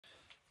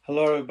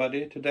Hello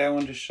everybody, today I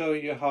want to show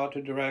you how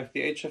to derive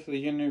the age of the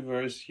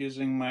universe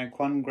using my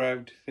quantum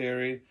gravity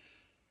theory,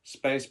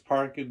 space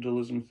particle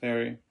dualism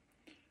theory.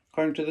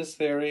 According to this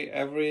theory,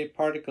 every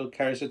particle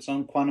carries its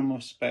own quantum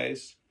of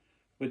space,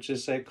 which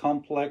is a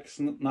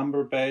complex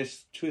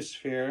number-based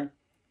two-sphere,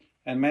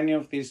 and many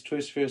of these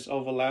two spheres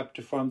overlap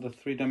to form the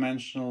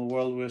three-dimensional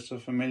world we're so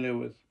familiar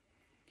with.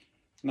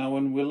 Now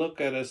when we look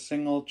at a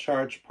single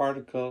charged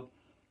particle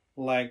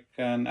like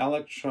an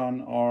electron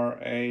or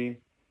a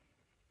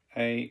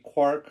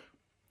quark,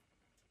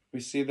 we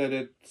see that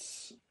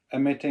it's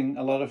emitting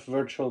a lot of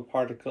virtual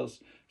particles.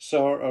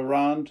 So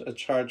around a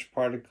charged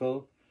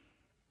particle,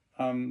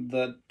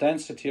 the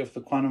density of the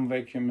quantum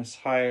vacuum is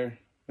higher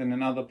than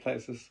in other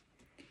places.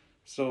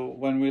 So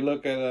when we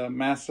look at a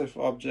massive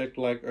object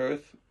like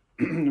Earth,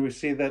 we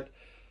see that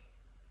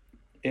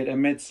it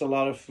emits a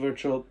lot of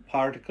virtual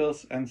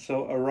particles, and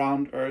so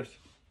around Earth,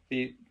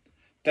 the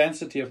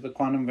density of the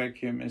quantum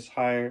vacuum is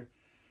higher.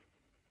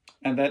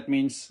 And that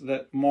means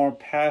that more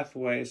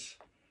pathways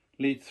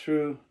lead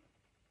through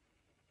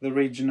the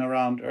region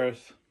around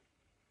Earth.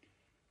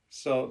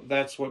 So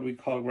that's what we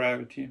call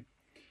gravity.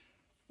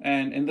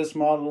 And in this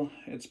model,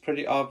 it's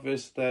pretty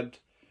obvious that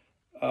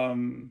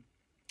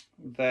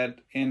that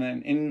in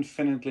an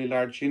infinitely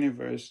large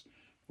universe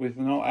with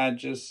no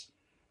edges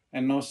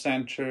and no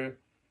center,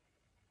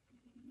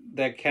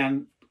 there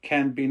can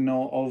be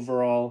no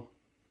overall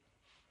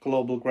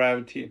global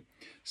gravity.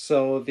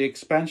 So the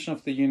expansion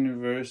of the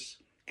universe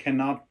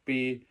cannot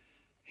be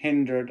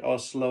hindered or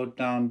slowed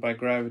down by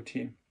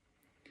gravity.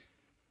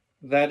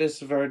 That is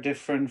very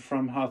different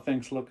from how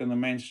things look in the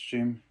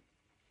mainstream.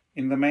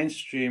 In the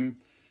mainstream,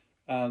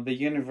 the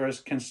universe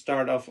can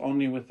start off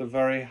only with a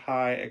very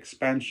high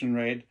expansion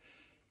rate,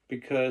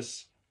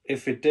 because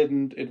if it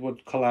didn't, it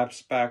would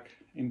collapse back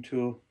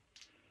into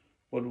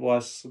what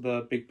was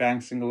the Big Bang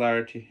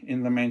singularity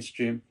in the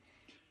mainstream.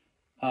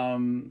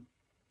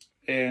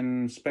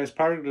 In space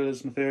particle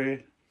dualism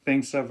theory,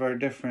 things are very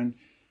different.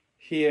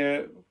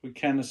 Here, we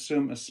can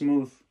assume a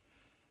smooth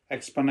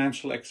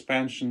exponential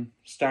expansion,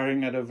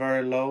 starting at a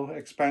very low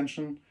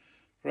expansion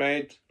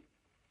rate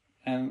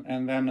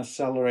and then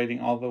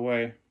accelerating all the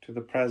way to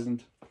the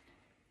present.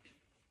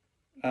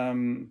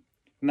 Now,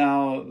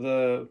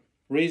 the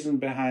reason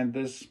behind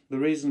this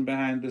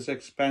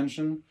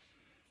expansion,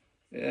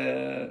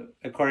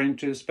 according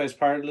to space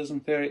particle dualism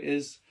theory,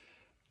 is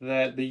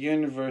that the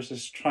universe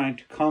is trying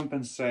to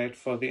compensate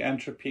for the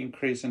entropy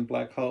increase in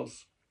black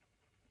holes.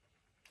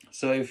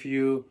 So if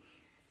you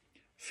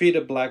feed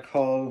a black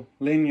hole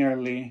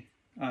linearly,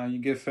 you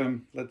give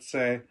him, let's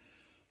say,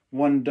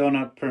 1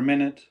 donut per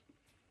minute,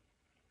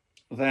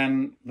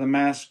 then the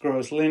mass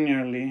grows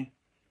linearly,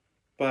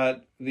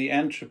 but the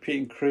entropy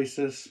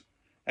increases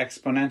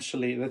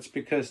exponentially. That's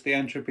because the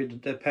entropy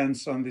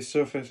depends on the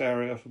surface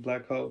area of a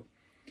black hole.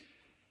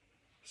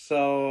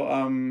 So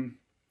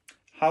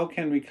how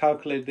can we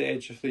calculate the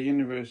age of the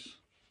universe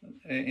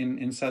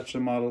in such a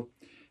model?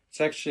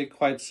 It's actually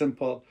quite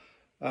simple.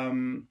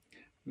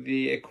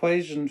 The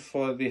equation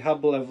for the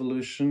Hubble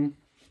evolution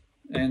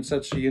in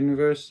such a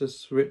universe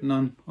is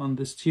written on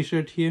this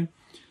t-shirt here.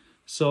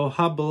 So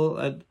Hubble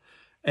at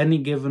any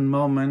given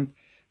moment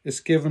is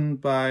given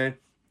by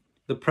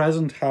the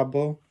present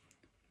Hubble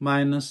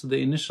minus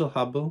the initial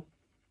Hubble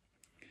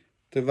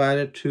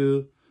divided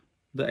to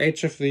the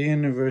age of the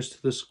universe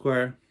to the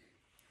square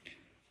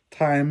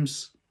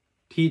times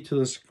t to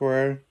the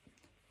square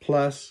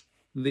plus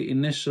the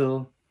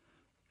initial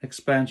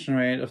expansion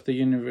rate of the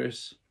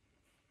universe,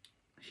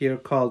 here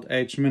called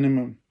h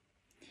minimum.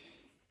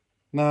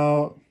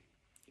 Now,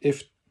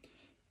 if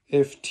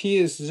t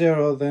is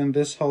 0, then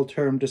this whole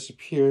term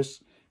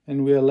disappears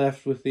and we are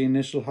left with the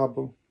initial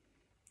Hubble.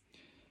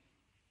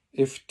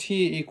 If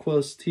t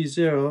equals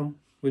t0,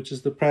 which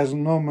is the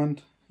present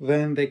moment,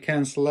 then they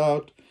cancel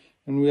out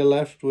and we are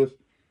left with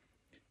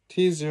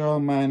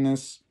t0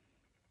 minus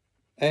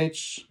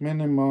h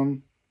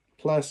minimum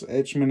plus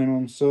h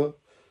minimum. So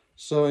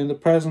in the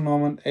present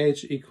moment,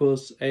 h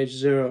equals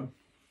h0.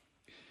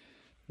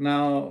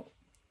 Now,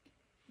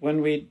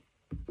 in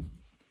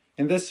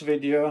this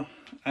video,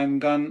 I'm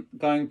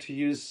going to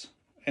use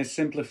a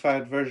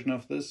simplified version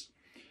of this,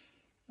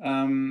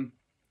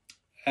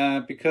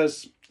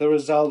 because the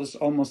result is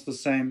almost the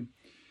same.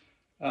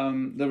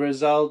 The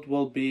result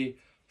will be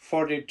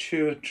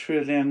 42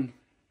 trillion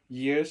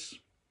years,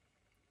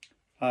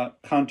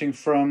 counting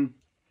from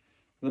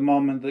the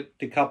moment that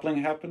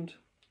decoupling happened,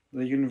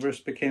 the universe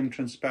became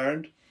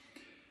transparent.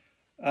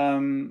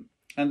 And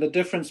the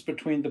difference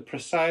between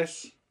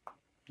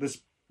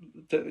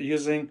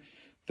using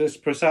this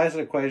precise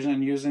equation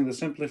and using the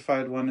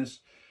simplified one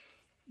is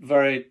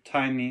very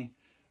tiny.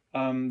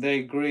 They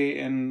agree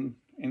in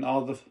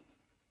all the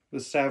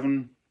first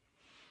 7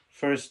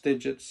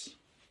 digits.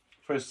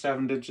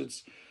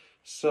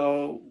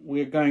 So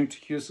we're going to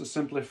use a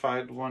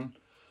simplified one,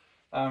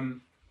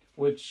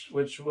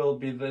 which will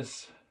be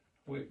this.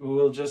 We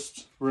will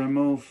just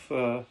remove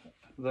the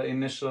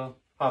initial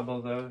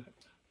Hubble, the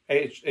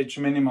h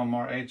minimum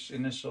or h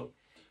initial.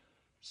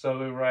 So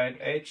we write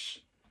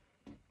h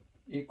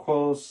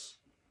equals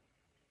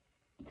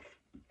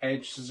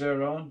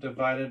h0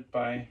 divided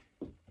by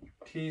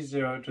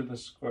t0 to the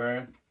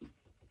square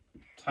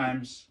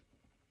times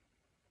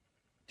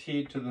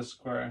t to the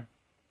square.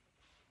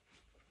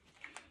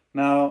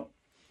 Now,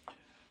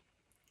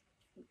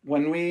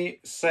 when we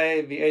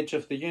say the age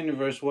of the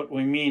universe, what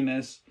we mean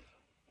is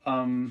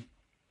the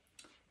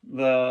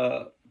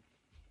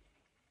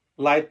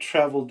light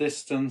travel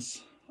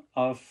distance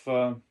of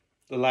the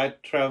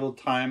light travel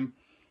time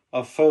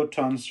of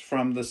photons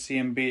from the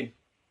CMB,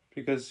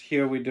 because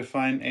here we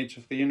define age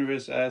of the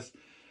universe as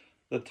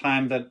the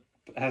time that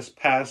has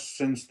passed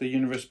since the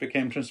universe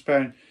became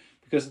transparent,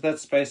 because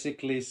that's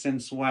basically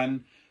since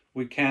when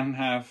we can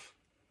have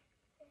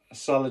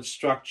solid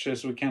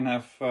structures, we can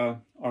have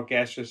or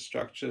gaseous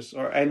structures,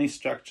 or any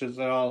structures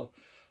at all,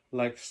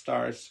 like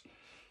stars.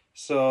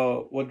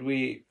 So what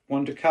we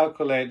want to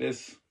calculate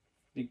is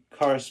the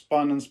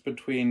correspondence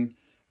between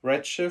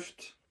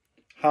redshift,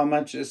 how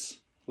much is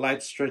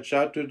light stretched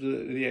out to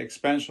the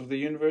expansion of the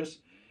universe,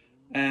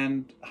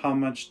 and how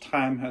much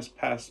time has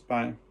passed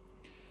by.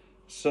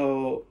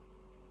 So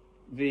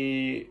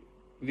the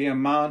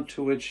amount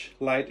to which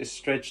light is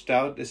stretched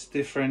out is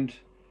different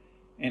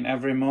in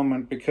every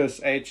moment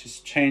because age is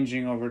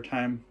changing over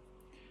time.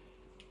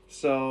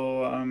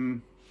 So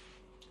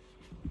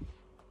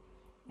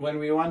when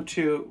we want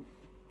to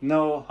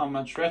know how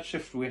much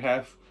redshift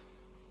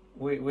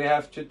we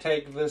have to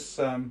take this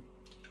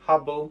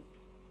Hubble.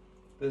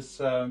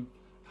 This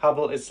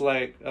Hubble is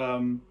like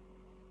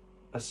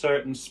a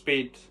certain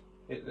speed.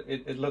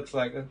 It looks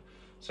like a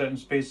certain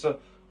speed. So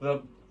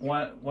the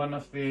one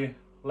of the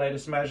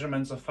latest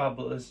measurements of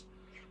Hubble is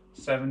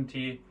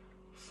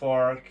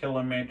 74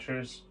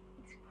 kilometers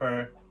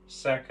per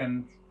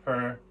second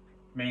per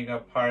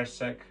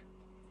megaparsec.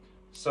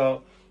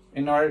 So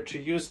in order to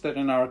use that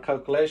in our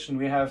calculation,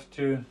 we have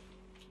to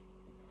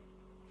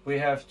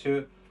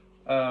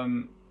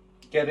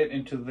get it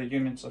into the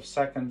units of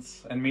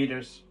seconds and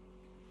meters.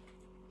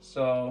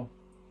 So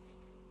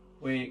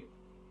we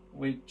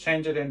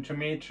change it into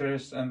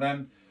meters, and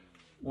then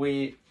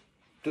we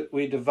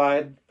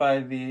divide by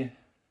the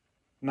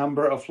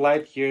number of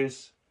light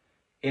years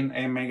in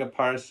a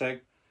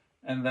megaparsec,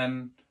 and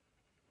then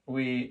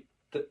we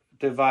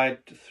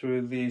divide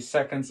through the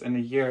seconds in a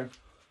year.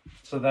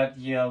 So that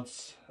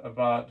yields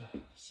about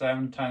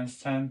 7 times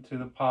 10 to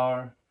the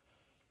power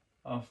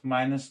of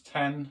minus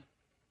 10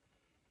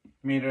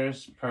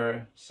 meters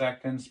per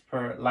seconds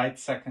per light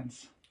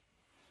seconds.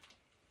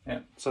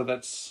 Yeah, so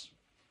that's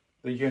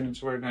the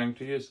units we're going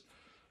to use,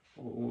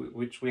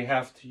 which we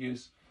have to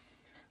use.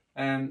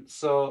 And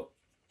so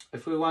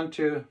if we want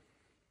to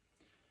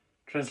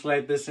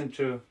translate this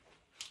into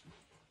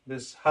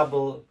this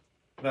Hubble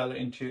value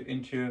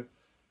into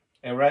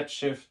a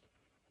redshift,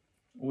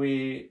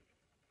 we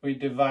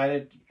divide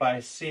it by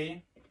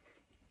c,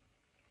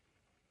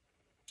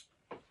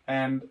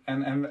 and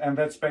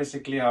that's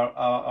basically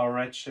our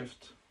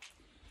redshift.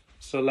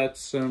 So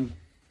let's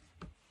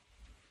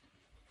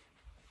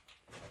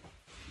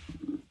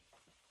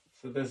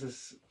so this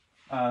is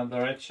the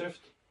redshift.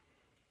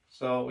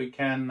 So we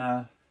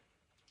can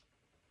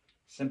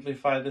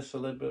simplify this a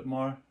little bit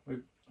more.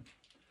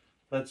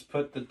 Let's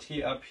put the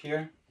t up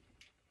here,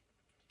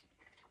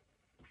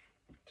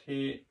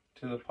 t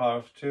to the power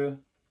of 2,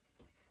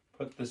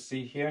 put the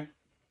c here.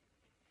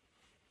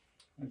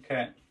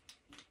 Okay.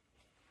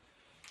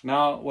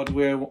 Now what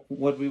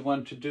we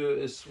want to do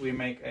is we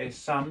make a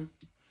sum,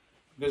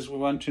 because we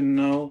want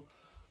to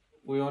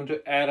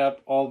add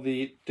up all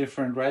the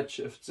different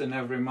redshifts in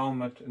every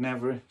moment, in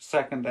every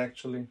second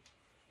actually.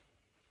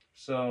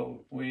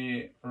 So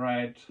we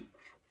write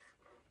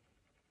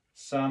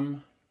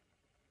sum,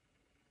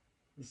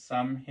 the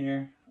sum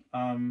here,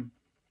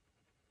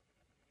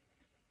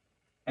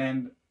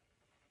 and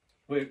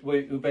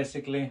we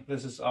basically,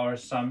 this is our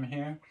sum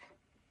here.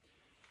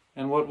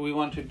 And what we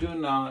want to do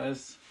now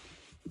is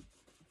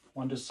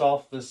want to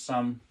solve this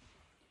sum.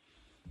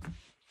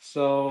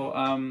 So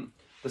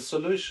the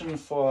solution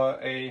for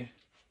a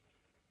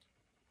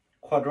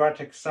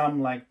quadratic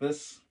sum like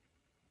this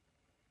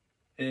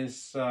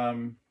is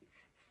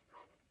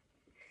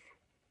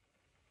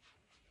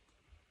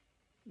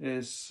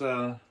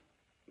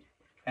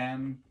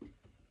n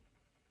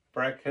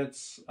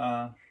brackets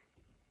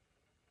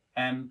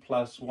n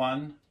plus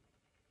 1,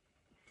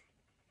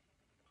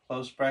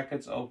 close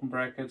brackets, open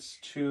brackets,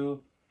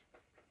 2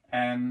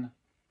 n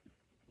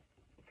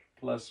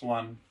plus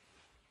 1.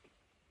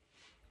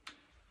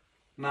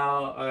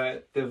 Now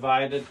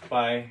divided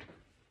by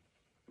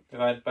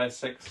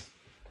 6.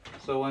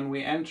 So when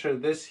we enter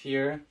this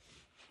here,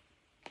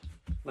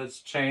 let's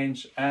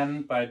change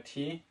n by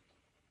t.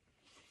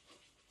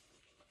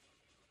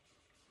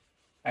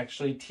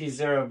 Actually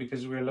t0,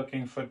 because we're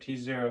looking for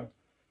t0.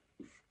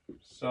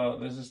 So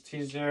this is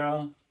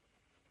t0,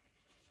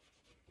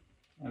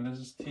 and this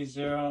is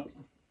t0.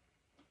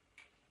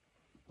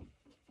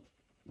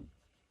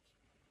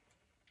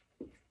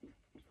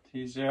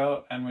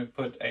 T0, and we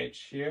put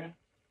h here.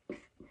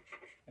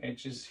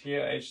 H is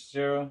here,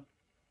 h0,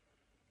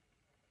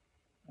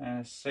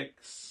 and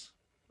 6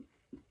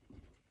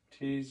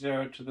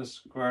 t0 to the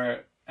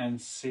square and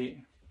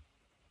C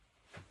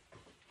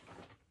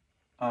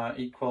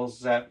equals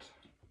Z.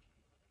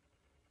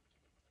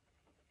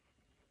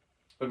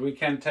 But we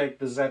can take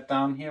the Z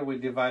down here, we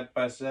divide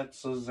by Z,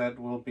 so Z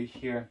will be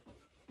here.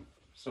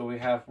 So we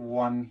have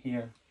 1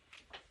 here.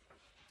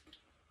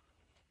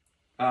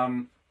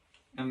 And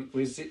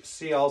we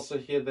see also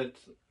here that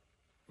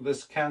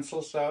this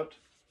cancels out.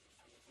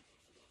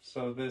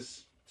 So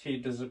this T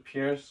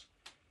disappears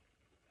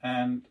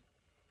and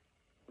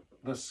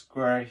the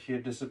square here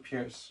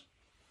disappears.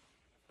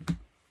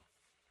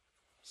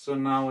 So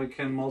now we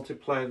can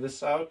multiply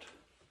this out.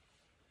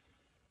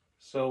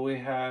 So we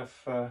have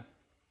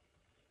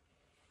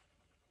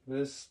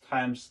this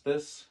times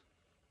this.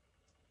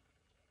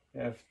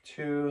 We have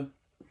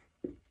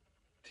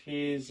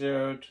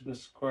 2t0 to the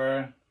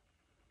square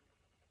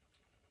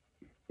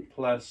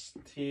plus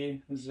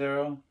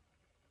t0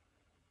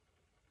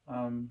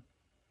 and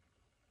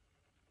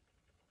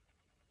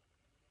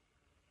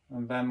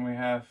then we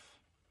have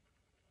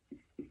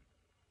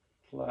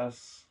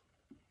plus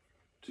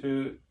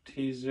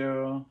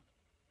 2t0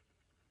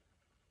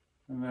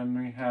 and then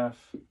we have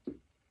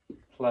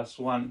plus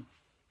 1.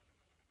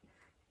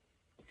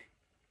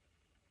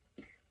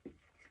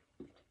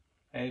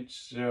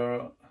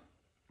 h0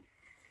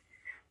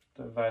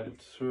 divided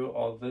through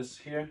all this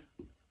here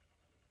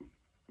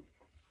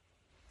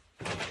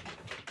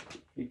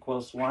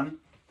equals 1.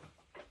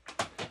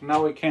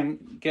 Now we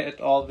can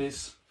get all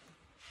these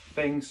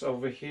things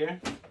over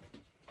here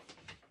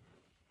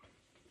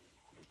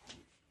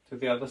to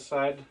the other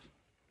side.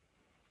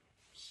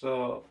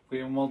 So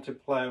we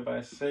multiply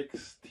by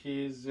 6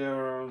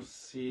 t0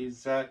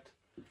 cz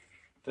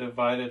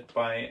divided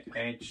by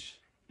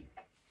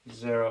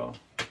h0.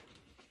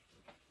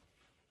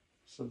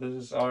 So this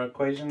is our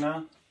equation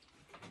now.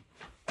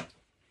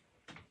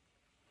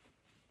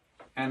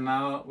 And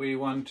now we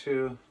want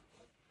to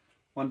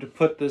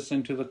put this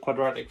into the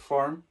quadratic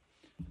form.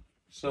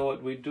 So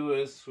what we do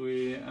is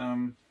we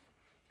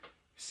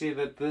see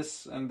that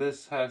this and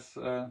this has,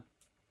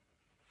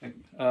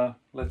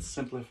 let's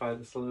simplify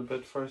this a little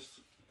bit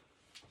first.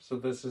 So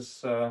this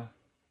is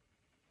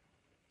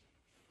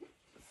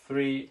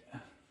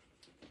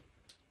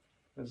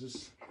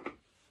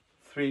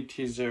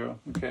 3t0,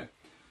 okay.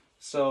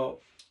 So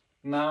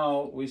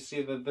now we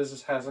see that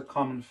this has a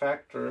common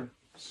factor,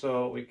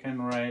 so we can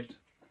write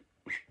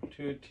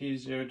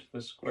 2t0 to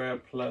the square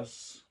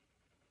plus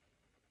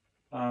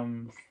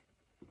 3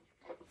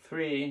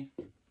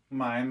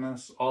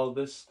 minus all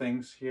these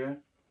things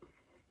here,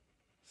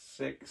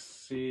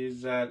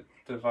 6cz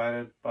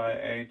divided by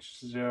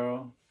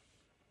h0,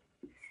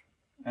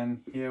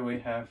 and here we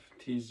have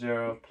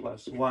t0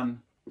 plus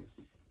 1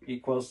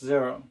 equals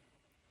 0.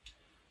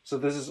 So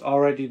this is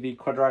already the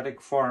quadratic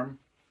form.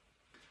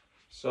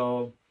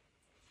 So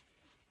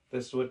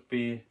this would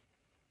be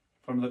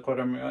from the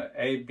quadrinomial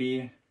A,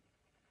 B,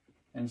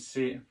 and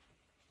C.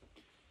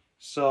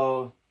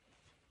 So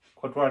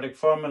quadratic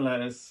formula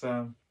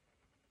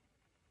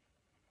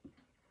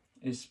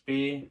is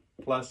B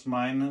plus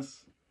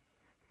minus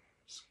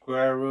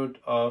square root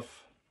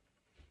of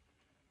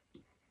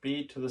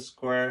B to the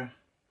square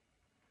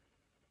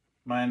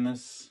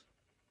minus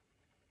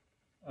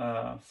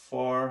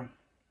 4AC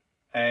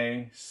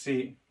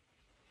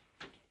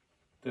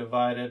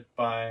divided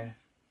by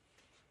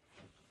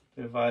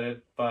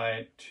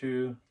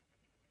 2A.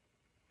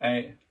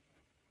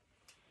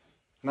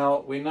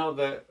 Now we know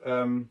that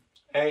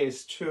A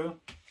is 2.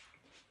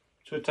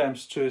 2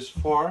 times 2 is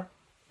 4.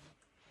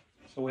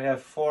 So we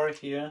have 4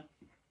 here.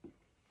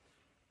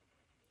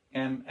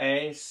 And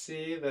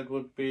AC, that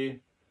would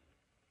be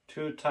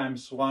 2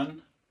 times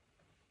 1.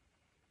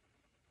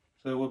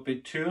 So it would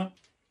be 2.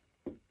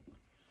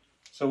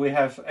 So we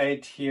have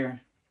 8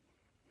 here.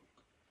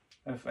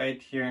 We have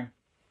 8 here.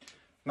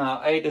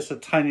 Now 8 is a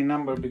tiny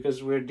number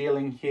because we're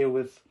dealing here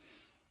with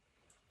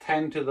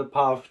 10 to the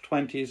power of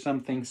 20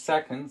 something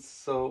seconds.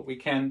 So we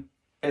can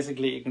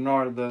basically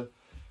ignore the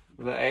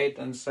 8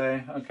 and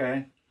say,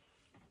 okay,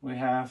 we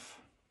have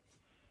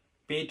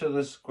b to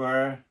the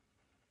square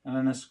and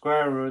then a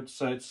square root,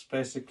 so it's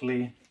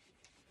basically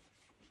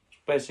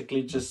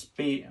just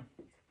b.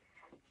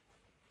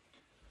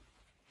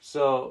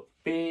 So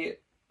b,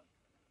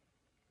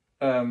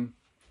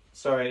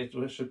 sorry,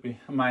 it should be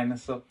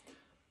minus. So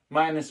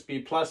minus b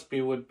plus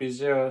b would be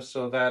 0,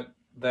 so that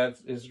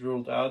is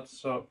ruled out.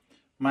 So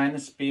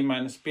minus b,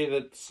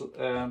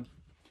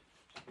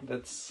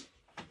 that's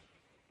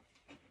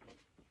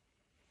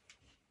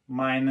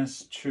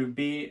minus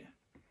 2b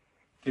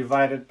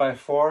divided by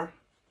 4,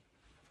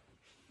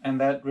 and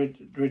that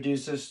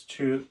reduces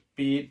to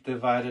b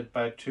divided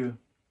by 2,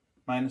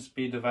 minus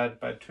b divided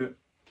by 2.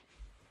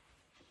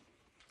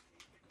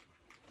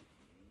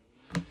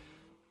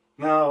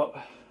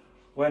 Now,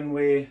 when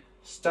we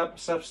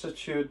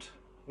substitute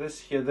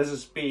this here, this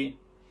is b,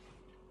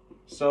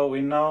 so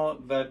we know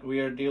that we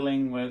are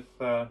dealing with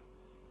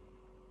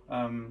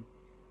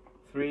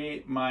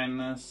 3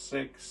 minus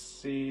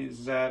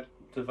 6cz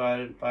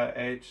divided by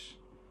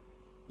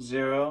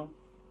h0.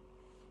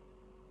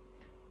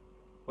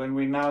 When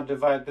we now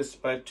divide this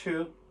by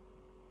 2,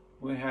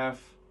 we have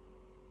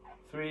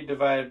 3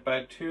 divided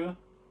by 2.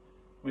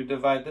 We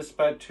divide this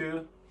by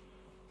 2.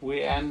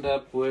 We end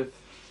up with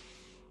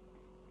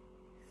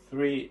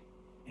 3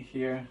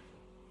 here.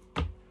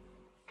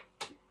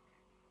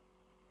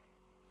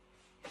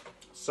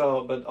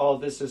 So, but all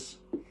this is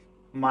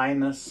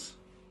minus.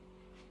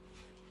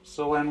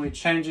 So when we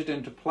change it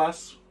into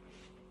plus,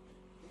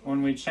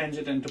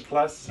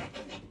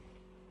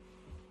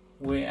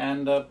 we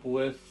end up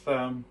with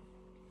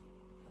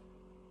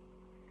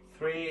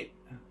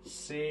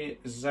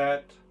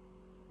 3cz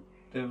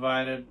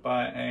divided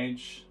by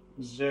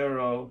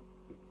h0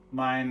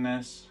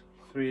 minus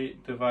 3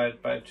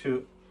 divided by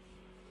 2.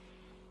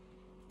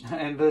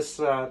 And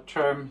this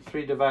term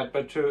 3 divided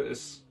by 2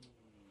 is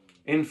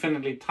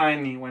infinitely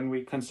tiny when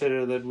we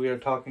consider that we are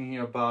talking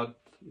here about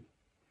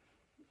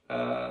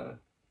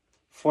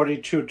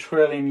 42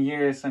 trillion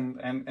years,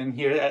 and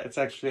here it's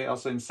actually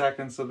also in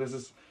seconds, so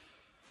this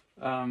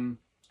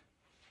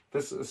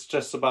is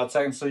just about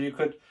seconds, so you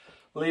could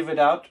leave it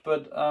out,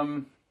 but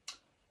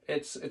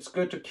it's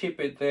good to keep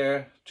it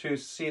there to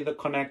see the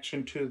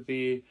connection to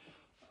the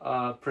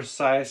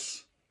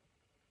precise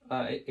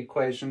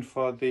equation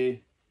for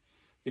the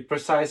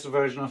precise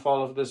version of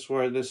all of this,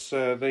 where this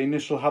the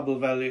initial Hubble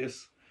value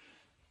is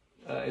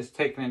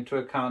taken into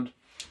account.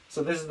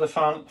 So this is the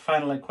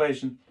final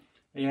equation.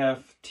 You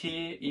have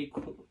t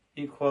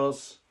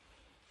equals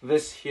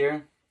this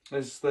here.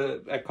 This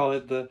is I call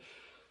it the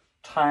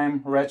time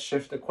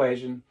redshift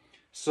equation.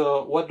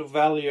 So what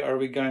value are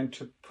we going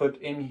to put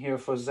in here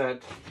for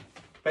z?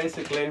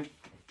 Basically,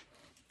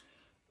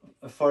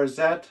 for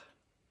z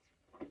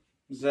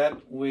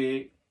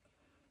we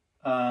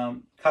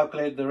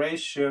calculate the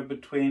ratio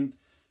between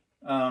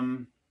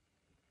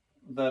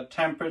the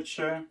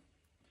temperature,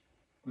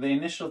 the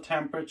initial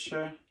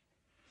temperature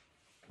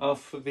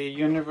of the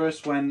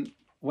universe when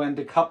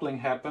decoupling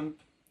happened,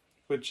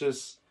 which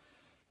is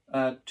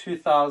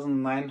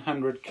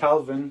 2,900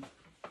 Kelvin,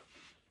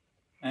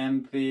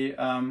 and the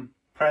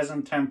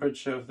present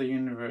temperature of the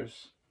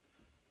universe,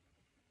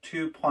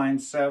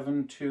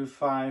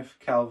 2.725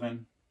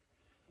 Kelvin,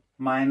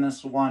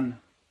 minus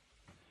 1.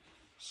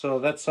 So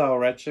that's our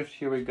redshift.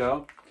 Here we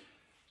go.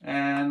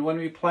 And when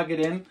we plug it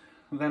in,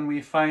 then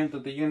we find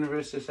that the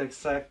universe is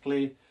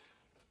exactly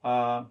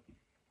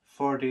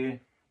 42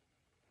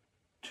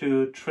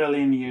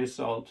 trillion years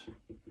old.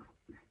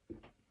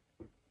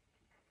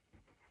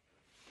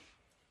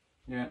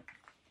 Yeah.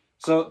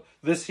 So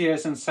this here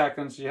is in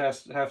seconds. You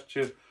have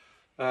to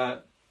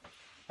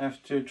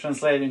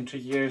translate into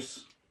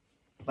years,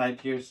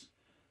 light years.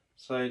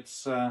 So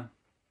it's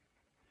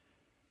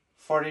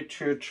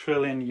 42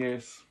 trillion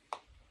years.